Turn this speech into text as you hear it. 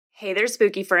Hey there,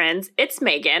 spooky friends. It's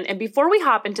Megan, and before we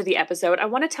hop into the episode, I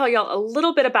want to tell y'all a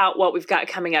little bit about what we've got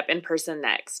coming up in person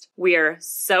next. We're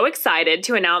so excited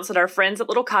to announce that our friends at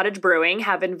Little Cottage Brewing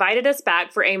have invited us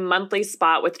back for a monthly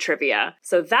spot with trivia.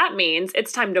 So that means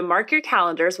it's time to mark your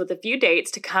calendars with a few dates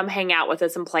to come hang out with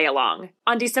us and play along.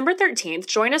 On December 13th,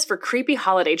 join us for Creepy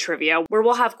Holiday Trivia, where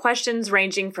we'll have questions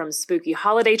ranging from spooky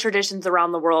holiday traditions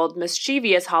around the world,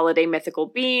 mischievous holiday mythical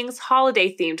beings,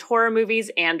 holiday-themed horror movies,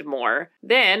 and more.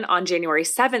 Then, on January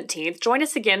 17th, join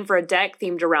us again for a deck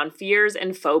themed around fears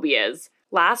and phobias.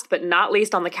 Last but not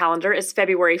least on the calendar is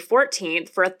February 14th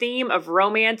for a theme of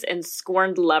romance and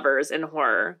scorned lovers in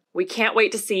horror. We can't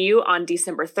wait to see you on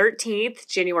December 13th,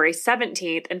 January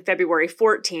 17th, and February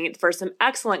 14th for some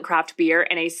excellent craft beer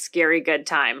and a scary good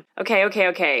time.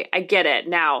 Okay, I get it.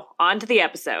 Now, on to the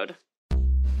episode.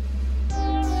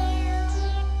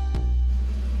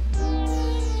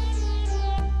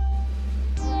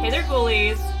 Hey there,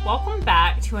 ghoulies! Welcome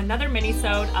back to another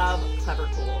minisode of Clever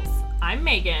Ghouls. I'm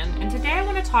Megan, and today I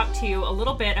want to talk to you a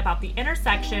little bit about the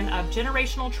intersection of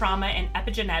generational trauma and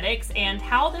epigenetics and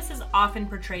how this is often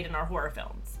portrayed in our horror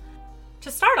films. To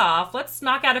start off, let's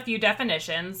knock out a few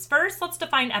definitions. First, let's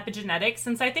define epigenetics,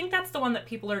 since I think that's the one that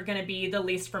people are going to be the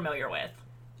least familiar with.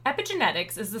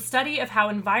 Epigenetics is the study of how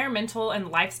environmental and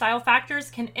lifestyle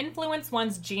factors can influence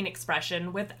one's gene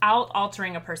expression without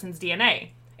altering a person's DNA.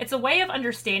 It's a way of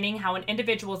understanding how an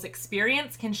individual's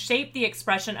experience can shape the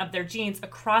expression of their genes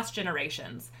across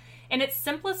generations. In its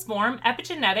simplest form,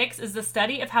 epigenetics is the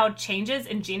study of how changes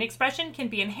in gene expression can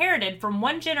be inherited from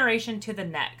one generation to the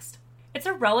next. It's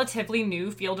a relatively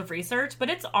new field of research, but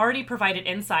it's already provided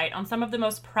insight on some of the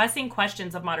most pressing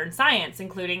questions of modern science,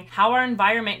 including how our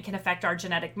environment can affect our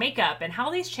genetic makeup and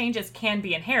how these changes can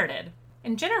be inherited.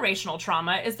 And generational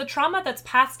trauma is the trauma that's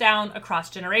passed down across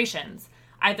generations,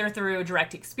 either through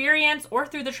direct experience or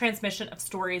through the transmission of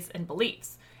stories and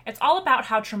beliefs. It's all about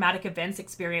how traumatic events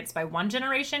experienced by one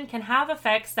generation can have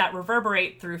effects that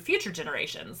reverberate through future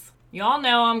generations. You all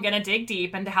know I'm going to dig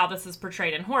deep into how this is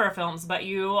portrayed in horror films, but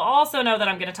you also know that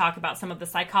I'm going to talk about some of the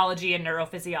psychology and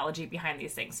neurophysiology behind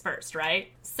these things first,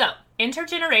 right? So,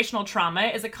 intergenerational trauma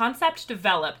is a concept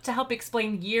developed to help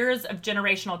explain years of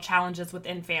generational challenges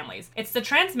within families. It's the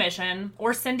transmission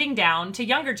or sending down to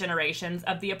younger generations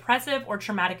of the oppressive or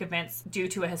traumatic events due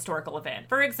to a historical event.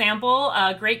 For example,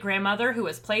 a great-grandmother who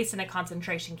was placed in a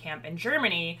concentration camp in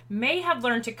Germany may have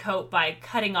learned to cope by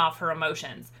cutting off her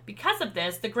emotions. Because of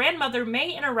this, the grandmother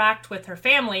may interact with her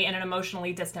family in an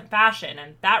emotionally distant fashion,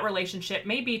 and that relationship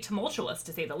may be tumultuous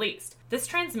to say the least. This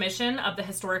transmission of the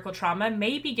historical trauma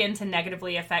may begin to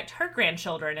negatively affect her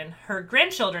grandchildren and her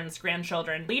grandchildren's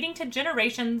grandchildren, leading to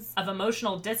generations of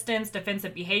emotional distance,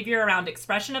 defensive behavior around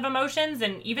expression of emotions,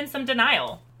 and even some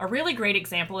denial. A really great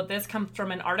example of this comes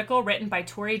from an article written by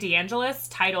Tori DeAngelis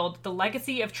titled The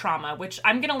Legacy of Trauma, which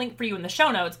I'm going to link for you in the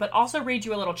show notes, but also read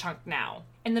you a little chunk now.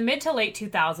 In the mid to late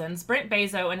 2000s, Brent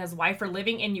Bezos and his wife were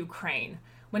living in Ukraine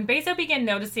when Bezos began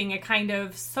noticing a kind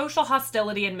of social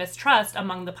hostility and mistrust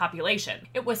among the population.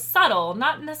 It was subtle,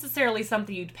 not necessarily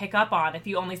something you'd pick up on if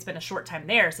you only spent a short time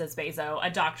there, says Bezos, a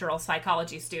doctoral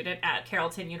psychology student at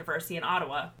Carleton University in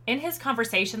Ottawa. In his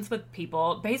conversations with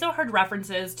people, Bezos heard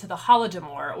references to the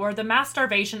Holodomor, or the mass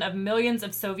starvation of millions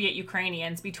of Soviet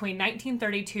Ukrainians between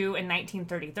 1932 and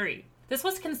 1933. This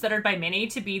was considered by many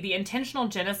to be the intentional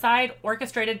genocide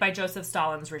orchestrated by Joseph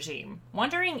Stalin's regime.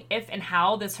 Wondering if and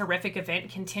how this horrific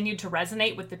event continued to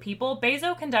resonate with the people,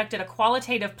 Bezos conducted a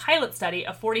qualitative pilot study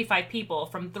of 45 people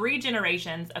from 3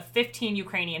 generations of 15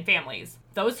 Ukrainian families,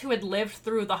 those who had lived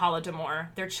through the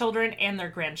Holodomor, their children, and their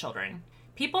grandchildren.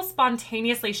 People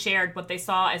spontaneously shared what they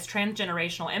saw as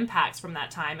transgenerational impacts from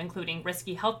that time, including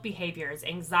risky health behaviors,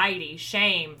 anxiety,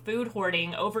 shame, food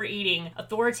hoarding, overeating,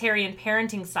 authoritarian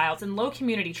parenting styles, and low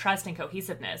community trust and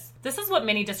cohesiveness. This is what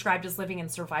many described as living in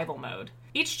survival mode.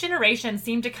 Each generation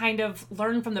seemed to kind of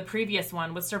learn from the previous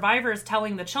one, with survivors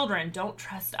telling the children, "Don't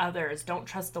trust others, don't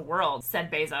trust the world,"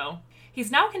 said Bezos. He's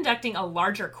now conducting a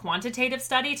larger quantitative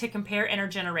study to compare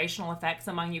intergenerational effects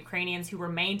among Ukrainians who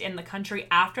remained in the country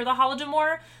after the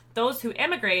Holodomor, those who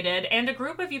immigrated, and a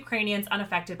group of Ukrainians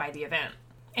unaffected by the event.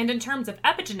 And in terms of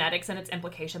epigenetics and its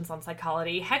implications on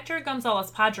psychology, Hector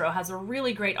Gonzalez Padro has a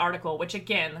really great article, which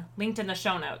again, linked in the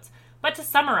show notes. But to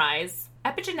summarize,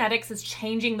 Epigenetics is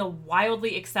changing the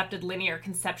wildly accepted linear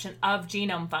conception of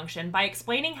genome function by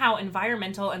explaining how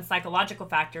environmental and psychological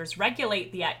factors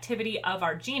regulate the activity of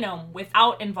our genome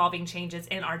without involving changes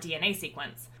in our DNA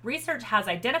sequence. Research has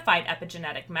identified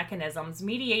epigenetic mechanisms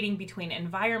mediating between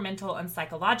environmental and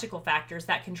psychological factors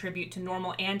that contribute to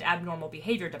normal and abnormal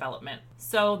behavior development.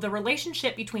 So the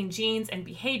relationship between genes and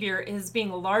behavior is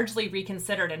being largely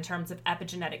reconsidered in terms of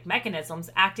epigenetic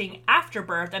mechanisms acting after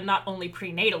birth and not only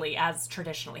prenatally as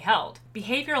traditionally held.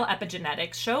 Behavioral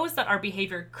epigenetics shows that our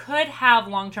behavior could have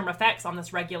long-term effects on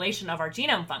this regulation of our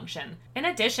genome function. In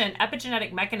addition,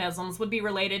 epigenetic mechanisms would be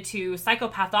related to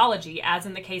psychopathology, as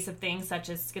in the case of things such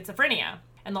as schizophrenia.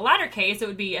 In the latter case, it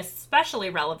would be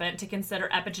especially relevant to consider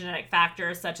epigenetic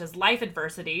factors such as life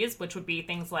adversities, which would be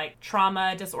things like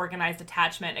trauma, disorganized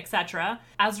attachment, etc.,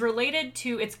 as related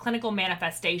to its clinical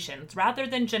manifestations rather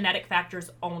than genetic factors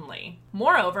only.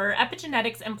 Moreover,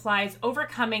 epigenetics implies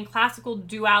overcoming classical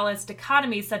dualist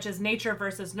dichotomies such as nature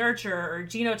versus nurture, or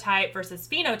genotype versus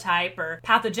phenotype, or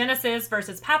pathogenesis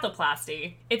versus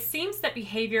pathoplasty. It seems that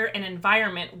behavior and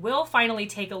environment will finally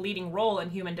take a leading role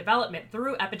in human development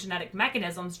through epigenetic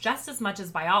mechanisms just as much as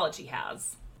biology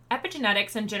has.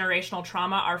 Epigenetics and generational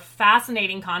trauma are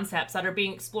fascinating concepts that are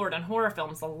being explored in horror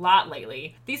films a lot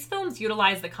lately. These films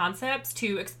utilize the concepts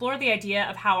to explore the idea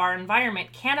of how our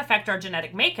environment can affect our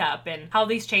genetic makeup and how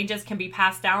these changes can be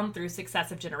passed down through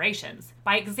successive generations.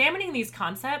 By examining these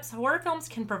concepts, horror films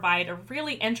can provide a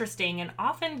really interesting and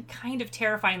often kind of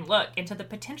terrifying look into the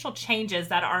potential changes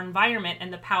that our environment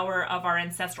and the power of our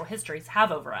ancestral histories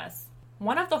have over us.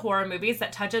 One of the horror movies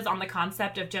that touches on the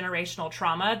concept of generational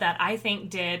trauma that I think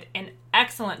did an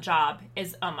excellent job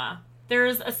is Uma.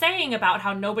 There's a saying about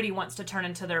how nobody wants to turn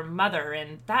into their mother,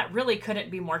 and that really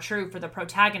couldn't be more true for the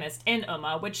protagonist in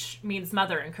Uma, which means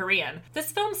mother in Korean.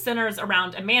 This film centers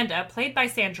around Amanda, played by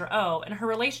Sandra Oh, and her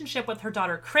relationship with her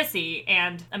daughter Chrissy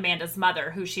and Amanda's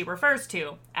mother, who she refers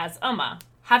to as Uma.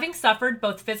 Having suffered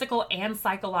both physical and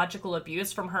psychological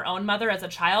abuse from her own mother as a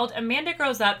child, Amanda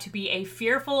grows up to be a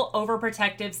fearful,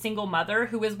 overprotective single mother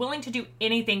who is willing to do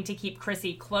anything to keep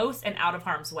Chrissy close and out of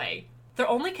harm's way. Their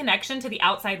only connection to the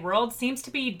outside world seems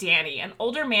to be Danny, an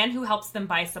older man who helps them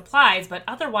buy supplies, but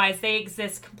otherwise they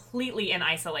exist completely in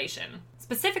isolation.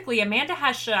 Specifically, Amanda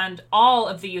has shunned all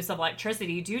of the use of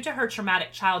electricity due to her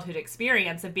traumatic childhood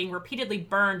experience of being repeatedly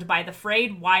burned by the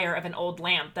frayed wire of an old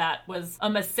lamp that was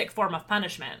Uma's sick form of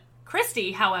punishment.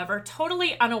 Christy, however,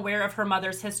 totally unaware of her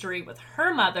mother's history with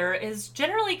her mother, is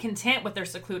generally content with their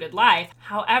secluded life.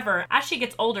 However, as she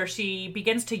gets older, she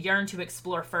begins to yearn to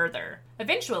explore further.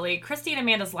 Eventually, Christy and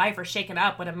Amanda's life are shaken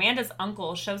up when Amanda's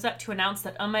uncle shows up to announce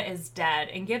that Uma is dead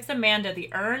and gives Amanda the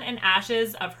urn and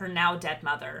ashes of her now dead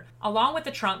mother, along with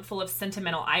a trunk full of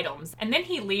sentimental items. And then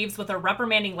he leaves with a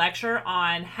reprimanding lecture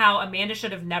on how Amanda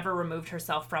should have never removed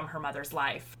herself from her mother's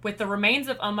life. With the remains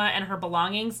of Uma and her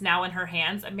belongings now in her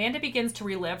hands, Amanda begins to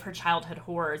relive her childhood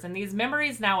horrors, and these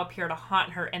memories now appear to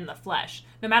haunt her in the flesh.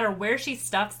 No matter where she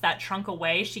stuffs that trunk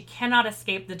away, she cannot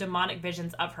escape the demonic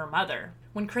visions of her mother.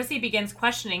 When Chrissy begins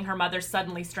questioning her mother's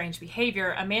suddenly strange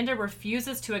behavior, Amanda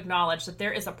refuses to acknowledge that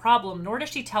there is a problem, nor does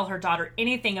she tell her daughter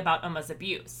anything about Uma's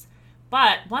abuse.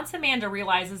 But once Amanda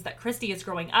realizes that Christy is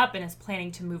growing up and is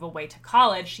planning to move away to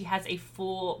college, she has a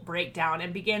full breakdown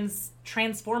and begins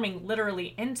transforming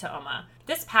literally into Uma.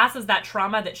 This passes that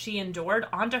trauma that she endured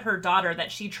onto her daughter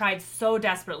that she tried so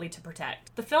desperately to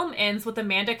protect. The film ends with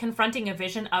Amanda confronting a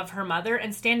vision of her mother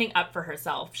and standing up for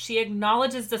herself. She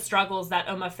acknowledges the struggles that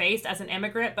Uma faced as an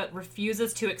immigrant, but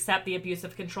refuses to accept the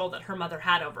abusive control that her mother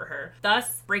had over her,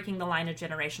 thus breaking the line of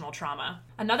generational trauma.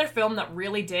 Another film that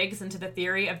really digs into the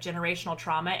theory of generational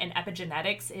trauma and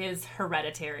epigenetics is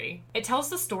Hereditary. It tells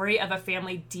the story of a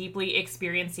family deeply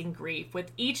experiencing grief,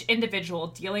 with each individual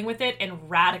dealing with it in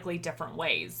radically different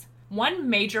ways. One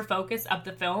major focus of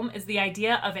the film is the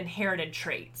idea of inherited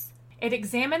traits. It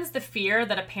examines the fear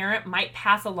that a parent might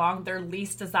pass along their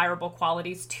least desirable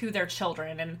qualities to their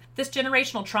children, and this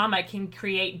generational trauma can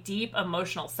create deep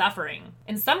emotional suffering.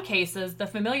 In some cases, the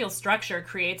familial structure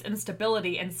creates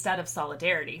instability instead of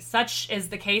solidarity. Such is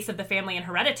the case of the family in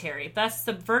Hereditary, thus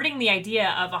subverting the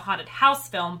idea of a haunted house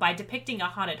film by depicting a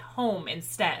haunted home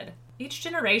instead. Each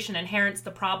generation inherits the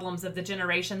problems of the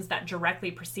generations that directly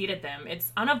preceded them.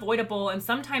 It's unavoidable and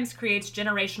sometimes creates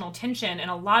generational tension and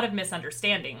a lot of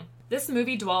misunderstanding. This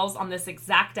movie dwells on this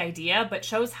exact idea, but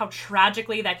shows how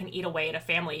tragically that can eat away at a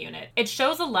family unit. It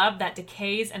shows a love that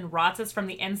decays and rots us from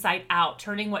the inside out,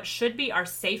 turning what should be our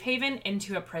safe haven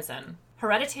into a prison.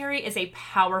 Hereditary is a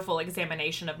powerful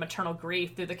examination of maternal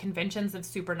grief through the conventions of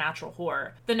supernatural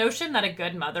horror. The notion that a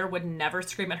good mother would never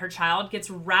scream at her child gets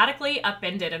radically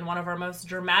upended in one of our most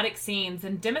dramatic scenes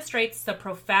and demonstrates the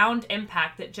profound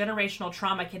impact that generational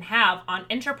trauma can have on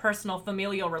interpersonal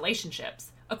familial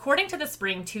relationships. According to the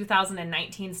spring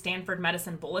 2019 Stanford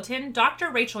Medicine Bulletin,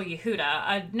 Dr. Rachel Yehuda,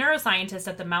 a neuroscientist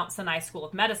at the Mount Sinai School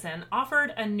of Medicine,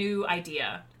 offered a new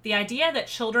idea. The idea that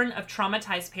children of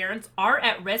traumatized parents are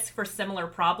at risk for similar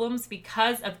problems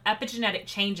because of epigenetic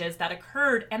changes that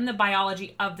occurred in the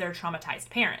biology of their traumatized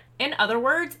parent. In other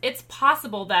words, it's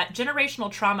possible that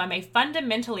generational trauma may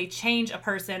fundamentally change a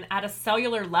person at a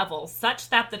cellular level such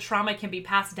that the trauma can be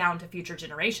passed down to future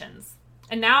generations.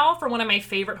 And now for one of my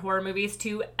favorite horror movies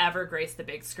to ever grace the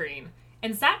big screen.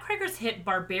 In Zach Cregger's hit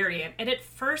Barbarian, it at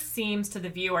first seems to the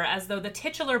viewer as though the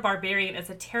titular barbarian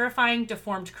is a terrifying,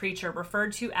 deformed creature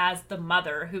referred to as the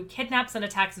Mother, who kidnaps and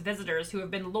attacks visitors who have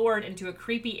been lured into a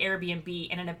creepy Airbnb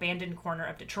in an abandoned corner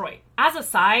of Detroit. As a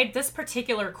side, this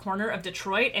particular corner of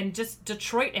Detroit, and just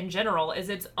Detroit in general, is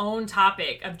its own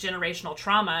topic of generational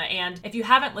trauma, and if you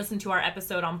haven't listened to our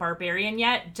episode on Barbarian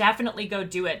yet, definitely go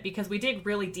do it, because we dig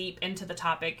really deep into the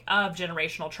topic of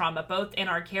generational trauma, both in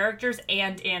our characters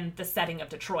and in the setting of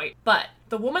Detroit. But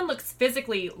the woman looks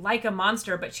physically like a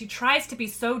monster, but she tries to be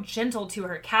so gentle to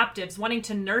her captives, wanting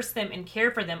to nurse them and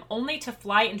care for them, only to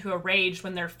fly into a rage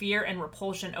when their fear and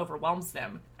repulsion overwhelms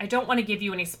them. I don't want to give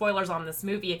you any spoilers on this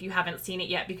movie if you haven't seen it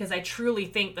yet, because I truly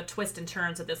think the twists and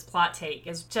turns of this plot take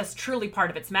is just truly part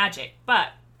of its magic. But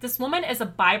this woman is a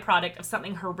byproduct of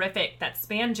something horrific that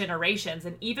spanned generations,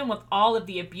 and even with all of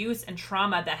the abuse and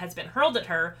trauma that has been hurled at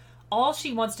her, all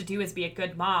she wants to do is be a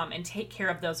good mom and take care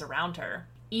of those around her.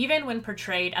 Even when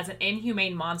portrayed as an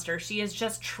inhumane monster, she is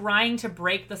just trying to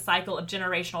break the cycle of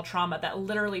generational trauma that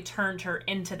literally turned her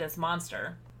into this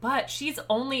monster. But she's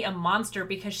only a monster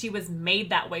because she was made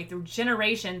that way through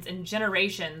generations and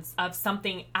generations of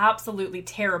something absolutely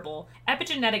terrible.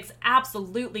 Epigenetics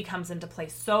absolutely comes into play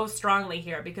so strongly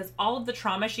here because all of the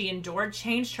trauma she endured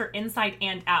changed her inside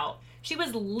and out. She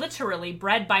was literally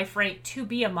bred by Frank to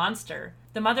be a monster.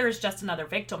 The mother is just another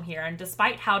victim here, and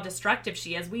despite how destructive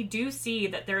she is, we do see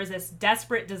that there is this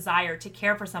desperate desire to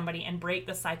care for somebody and break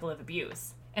the cycle of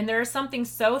abuse. And there is something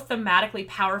so thematically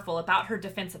powerful about her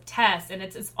defensive test, and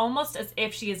it's almost as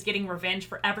if she is getting revenge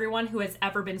for everyone who has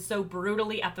ever been so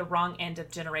brutally at the wrong end of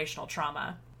generational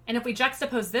trauma. And if we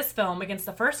juxtapose this film against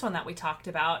the first one that we talked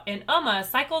about, in Uma,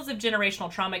 cycles of generational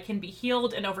trauma can be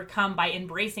healed and overcome by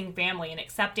embracing family and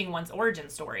accepting one's origin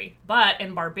story. But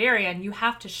in Barbarian, you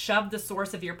have to shove the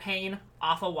source of your pain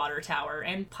off a water tower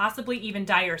and possibly even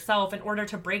die yourself in order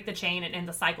to break the chain and end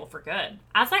the cycle for good.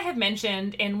 As I have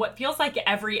mentioned in what feels like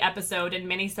every episode and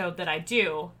minisode that I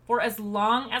do, for as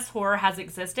long as horror has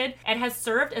existed, it has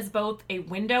served as both a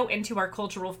window into our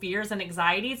cultural fears and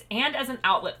anxieties and as an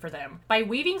outlet for them. By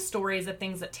weaving stories of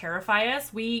things that terrify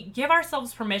us, we give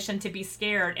ourselves permission to be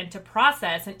scared and to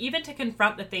process and even to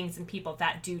confront the things and people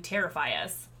that do terrify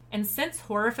us. And since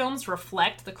horror films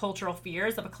reflect the cultural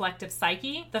fears of a collective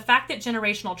psyche, the fact that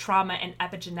generational trauma and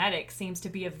epigenetics seems to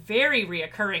be a very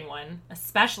reoccurring one,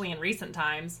 especially in recent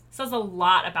times, says a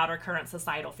lot about our current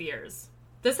societal fears.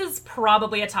 This is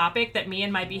probably a topic that me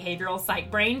and my behavioral psych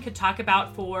brain could talk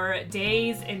about for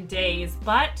days and days,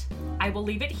 but I will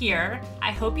leave it here.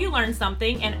 I hope you learned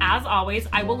something, and as always,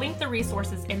 I will link the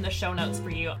resources in the show notes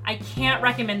for you. I can't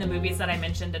recommend the movies that I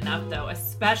mentioned enough, though,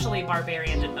 especially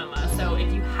Barbarian and Uma, so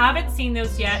if you haven't seen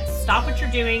those yet, stop what you're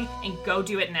doing and go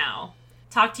do it now.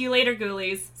 Talk to you later,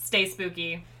 ghoulies. Stay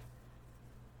spooky.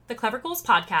 The Clever Ghouls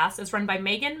podcast is run by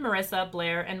Maegan, Marissa,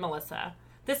 Blair, and Melissa.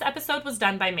 This episode was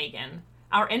done by Maegan.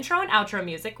 Our intro and outro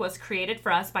music was created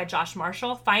for us by Josh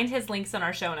Marshall. Find his links in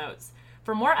our show notes.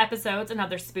 For more episodes and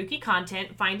other spooky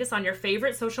content, find us on your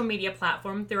favorite social media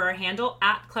platform through our handle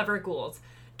 @CleverGhouls.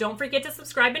 Don't forget to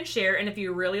subscribe and share, and if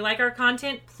you really like our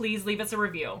content, please leave us a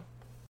review.